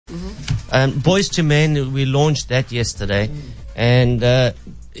Boys to Men, we launched that yesterday. And,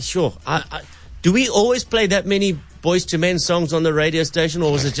 sure, do we always play that many Boys to Men songs on the radio station,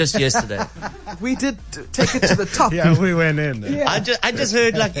 or was it just yesterday? We did take it to the top. Yeah, we went in. Yeah. I just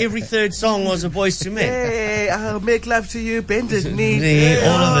heard like every third song was a Boys to Men. Hey, I'll make love to you, bended knee.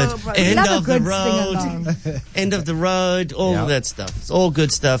 All of it. End Love a of the good road. sing-along. End of the road. All of that stuff. It's all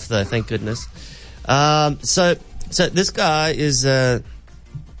good stuff, though. Thank goodness. So this guy is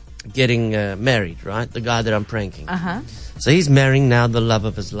getting married, right? The guy that I'm pranking. So he's marrying now the love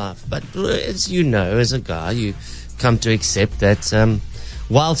of his life. But as you know, as a guy, you come to accept that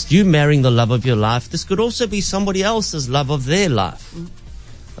whilst you marrying the love of your life, this could also be somebody else's love of their life,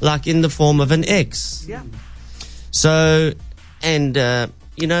 like in the form of an ex. Yeah. So, and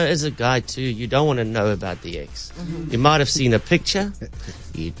you know, as a guy too, you don't want to know about the ex. You might have seen a picture.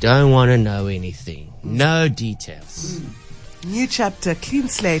 You don't want to know anything. No details. New chapter, clean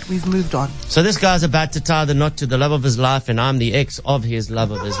slate, we've moved on. So this guy's about to tie the knot to the love of his life, and I'm the ex of his love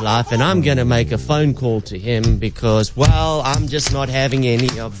of his life, and I'm going to make a phone call to him because, well, I'm just not having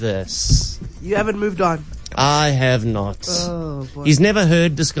any of this. You haven't moved on. I have not. Oh, boy. He's never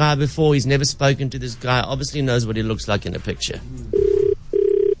heard this guy before. He's never spoken to this guy. Obviously knows what he looks like in a picture.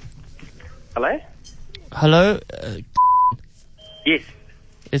 Hello? Hello? Yes.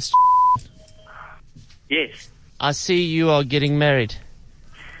 It's... Yes. I see you are getting married.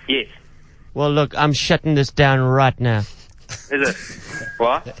 Yes. Well, look, I'm shutting this down right now. Is it?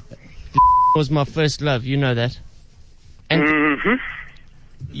 What? Was my first love, you know that. And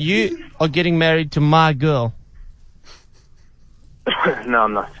you are getting married to my girl. No,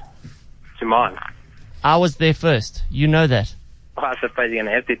 I'm not. To mine. I was there first. You know that. Oh, I suppose you're going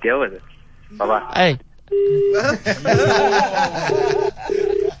to have to deal with it. Bye-bye. Hey.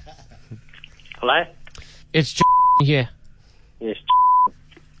 Hello? It's here. Yes.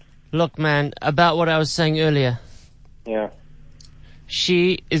 Look, man, about what I was saying earlier. Yeah.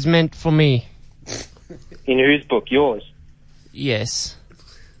 She is meant for me. In whose book? Yours? Yes.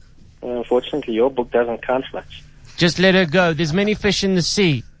 Well, unfortunately, your book doesn't count much. Just let her go. There's many fish in the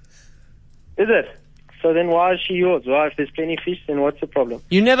sea. Is it? So then why is she yours? Why, if there's plenty of fish, then what's the problem?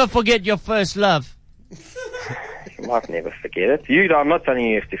 You never forget your first love. You might never forget it. I'm not telling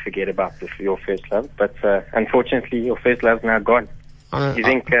you have to forget about your first love, but unfortunately, your first love's now gone. You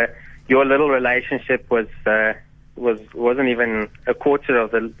think your little relationship wasn't even a quarter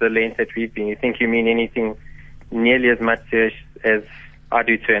of the length that we've been. You think you mean anything nearly as much as I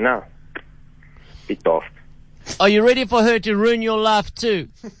do to her now? Bit daft. Are you ready for her to ruin your life too?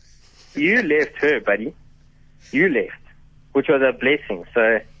 You left her, buddy. You left, which was a blessing.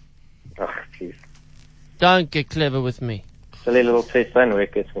 So, please. Don't get clever with me. Silly little twist don't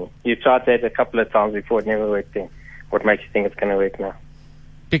work with me. You tried that a couple of times before, it never worked then. What makes you think it's going to work now?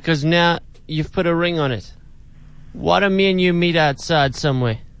 Because now you've put a ring on it. Why don't me and you meet outside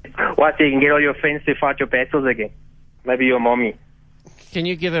somewhere? What, so you can get all your friends to fight your battles again? Maybe your mommy. Can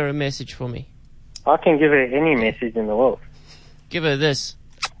you give her a message for me? I can give her any message in the world. Give her this.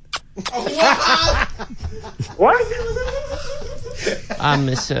 What? I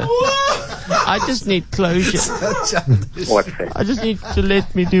miss her. I just need closure. What's that? I just need to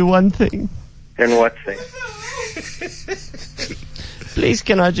let me do one thing. Then what's that? Please,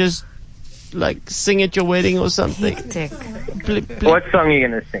 can I just, sing at your wedding or something? Hectic. What song are you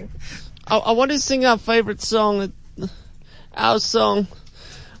going to sing? I want to sing our favorite song. Our song.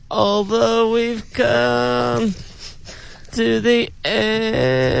 Although we've come to the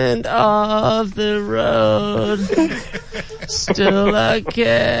end of the road, still I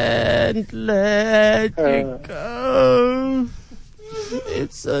can't let you go.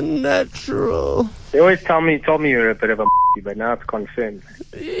 It's unnatural. They always told me you were a bit of a but now it's confirmed.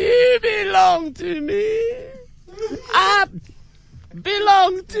 You belong to me. I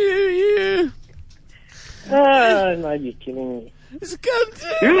belong to you. No, you're kidding me. It's come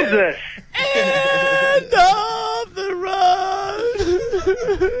to Who's this? end of the road.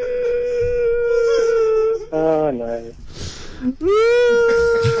 Oh, no.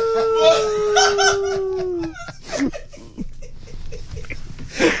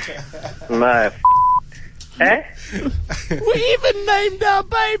 No. Eh? We even named our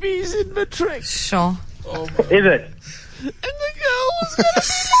babies in matric. Sure. Is it? And the girl was gonna...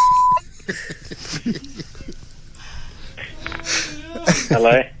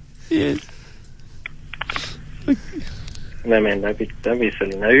 Hello? Yes. No, man, don't be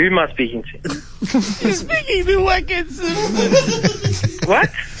silly. Now, who am I speaking to? You're speaking to Watkinson. What?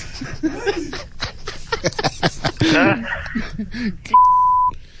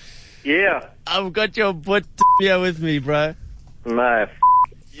 Yeah. I've got your butt here with me, bro. No.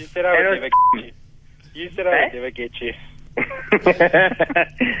 You said I would never get you. You said I would never get you.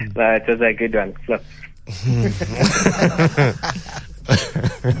 No, it was a good one. Look.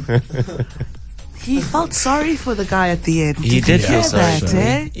 He felt sorry for the guy at the end. He did feel sorry that, for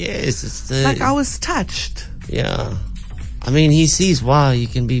him. eh? Yes, it's Like, I was touched. yeah. I mean, he sees why he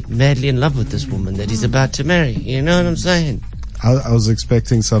can be madly in love with this woman that he's about to marry. You know what I'm saying? I was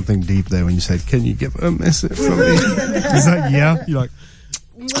expecting something deep there when you said, "Can you give her a message from me?" He's like, "Yeah." You're like,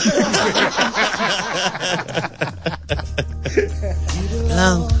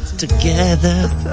 Belong together.